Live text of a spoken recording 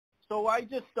So I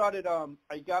just started,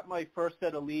 I got my first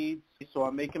set of leads, so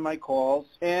I'm making my calls,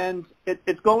 and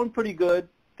it's going pretty good.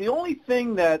 The only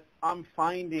thing that I'm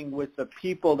finding with the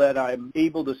people that I'm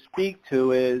able to speak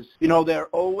to is, they're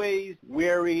always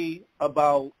wary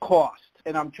about cost.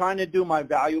 And I'm trying to do my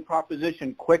value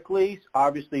proposition quickly,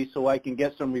 obviously, so I can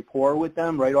get some rapport with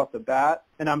them right off the bat.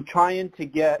 And I'm trying to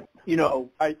get,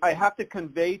 I have to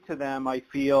convey to them, I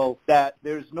feel, that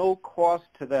there's no cost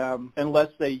to them unless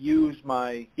they use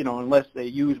my,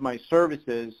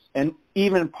 services. And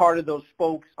even part of those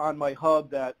folks on my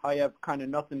hub that I have kind of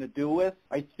nothing to do with,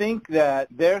 I think that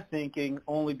they're thinking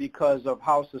only because of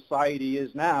how society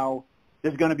is now,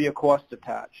 there's going to be a cost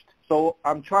attached. So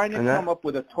I'm trying to come up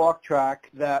with a talk track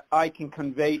that I can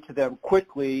convey to them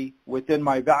quickly within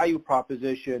my value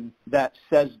proposition that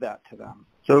says that to them.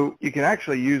 So you can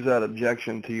actually use that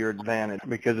objection to your advantage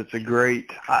because it's a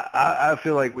great, I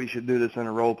feel like we should do this in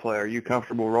a role play. Are you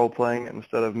comfortable role playing it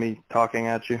instead of me talking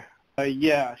at you?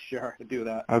 Yeah, sure, I do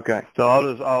that. Okay,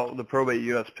 so the probate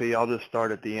USP, I'll just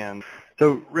start at the end.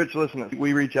 So, Rich, listen,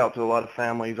 we reach out to a lot of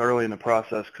families early in the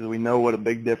process because we know what a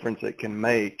big difference it can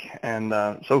make. And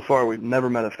so far, we've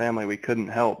never met a family we couldn't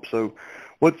help. So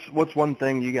what's one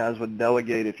thing you guys would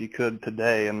delegate if you could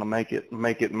today and make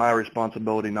it my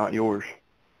responsibility, not yours?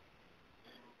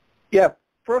 Yeah,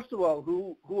 first of all,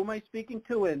 who am I speaking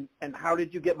to and how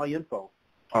did you get my info?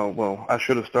 Oh, well, I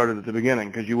should have started at the beginning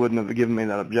because you wouldn't have given me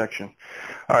that objection.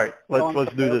 All right,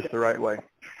 let's do this the right way.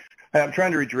 Hey, I'm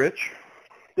trying to reach Rich.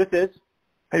 This is.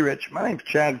 Hey, Rich, my name's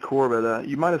Chad Corbett.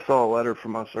 You might have saw a letter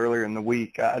from us earlier in the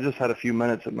week. I just had a few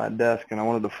minutes at my desk, and I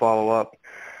wanted to follow up.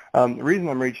 The reason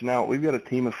I'm reaching out, we've got a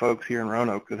team of folks here in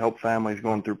Roanoke that help families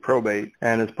going through probate,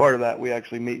 and as part of that, we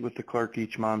actually meet with the clerk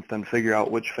each month and figure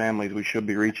out which families we should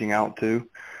be reaching out to.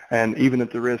 And even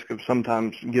at the risk of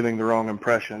sometimes giving the wrong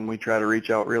impression, we try to reach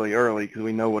out really early because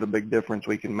we know what a big difference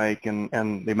we can make and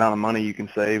the amount of money you can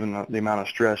save and the amount of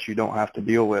stress you don't have to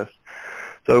deal with.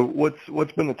 So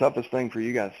what's been the toughest thing for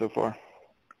you guys so far?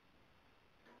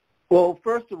 Well,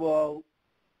 first of all,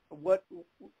 because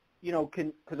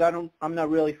I'm not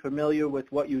really familiar with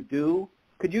what you do.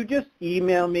 Could you just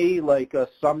email me like a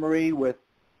summary with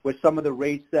some of the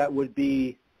rates that would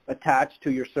be attached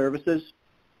to your services?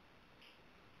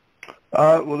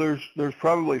 Well, there's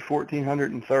probably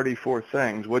 1,434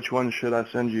 things. Which one should I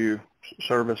send you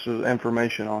services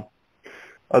information on?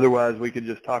 Otherwise, we could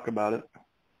just talk about it.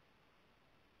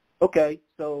 Okay,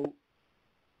 so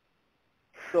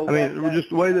I mean, just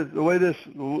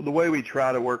the way we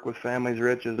try to work with families,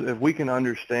 Rich, is if we can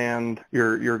understand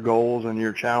your goals and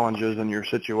your challenges and your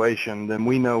situation, then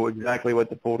we know exactly what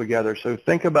to pull together. So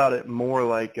think about it more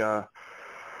like a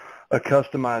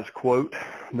customized quote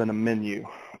than a menu.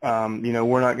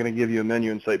 We're not going to give you a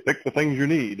menu and say, pick the things you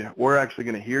need. We're actually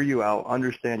going to hear you out,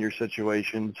 understand your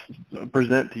situation,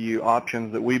 present to you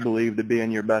options that we believe to be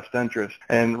in your best interest.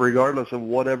 And regardless of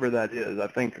whatever that is, I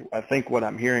think what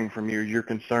I'm hearing from you is you're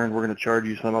concerned we're going to charge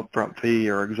you some upfront fee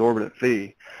or exorbitant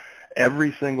fee.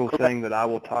 Every single thing that I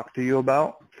will talk to you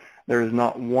about, there is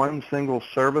not one single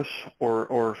service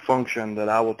or function that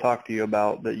I will talk to you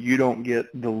about that you don't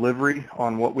get delivery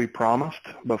on what we promised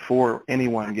before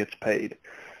anyone gets paid.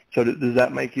 So does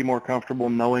that make you more comfortable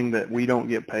knowing that we don't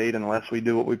get paid unless we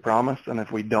do what we promised, and if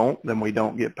we don't, then we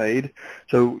don't get paid?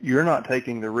 So you're not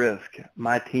taking the risk.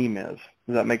 My team is.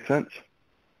 Does that make sense?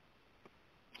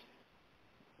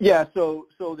 Yeah, so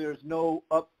there's no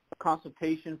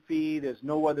consultation fee, there's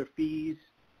no other fees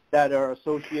that are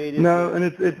associated? No, and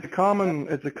it's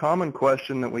a common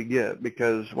question that we get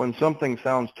because when something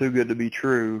sounds too good to be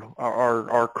true,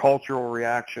 our cultural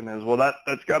reaction is, well,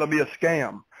 that's got to be a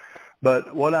scam.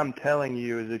 But what I'm telling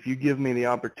you is if you give me the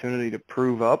opportunity to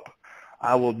prove up,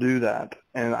 I will do that.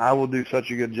 And I will do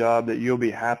such a good job that you'll be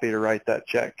happy to write that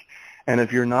check. And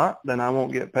if you're not, then I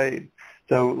won't get paid.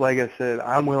 So like I said,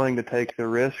 I'm willing to take the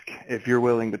risk. If you're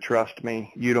willing to trust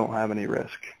me, you don't have any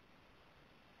risk.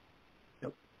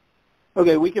 Yep.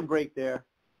 Okay, we can break there.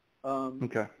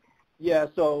 Okay. Yeah,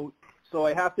 so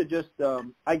I have to just,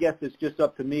 I guess it's just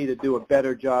up to me to do a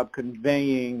better job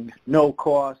conveying no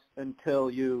cost until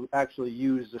you actually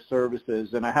use the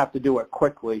services, and I have to do it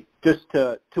quickly just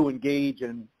to engage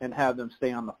and have them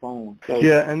stay on the phone. So,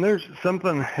 yeah, and there's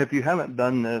something, if you haven't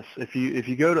done this, if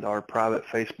you go to our private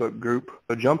Facebook group,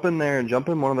 so jump in there and jump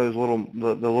in one of those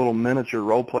little miniature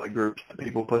role play groups that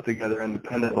people put together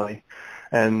independently.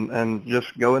 And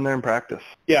just go in there and practice.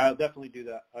 Yeah, I'll definitely do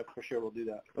that. I for sure will do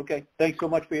that. Okay, thanks so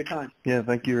much for your time. Yeah,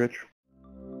 thank you, Rich.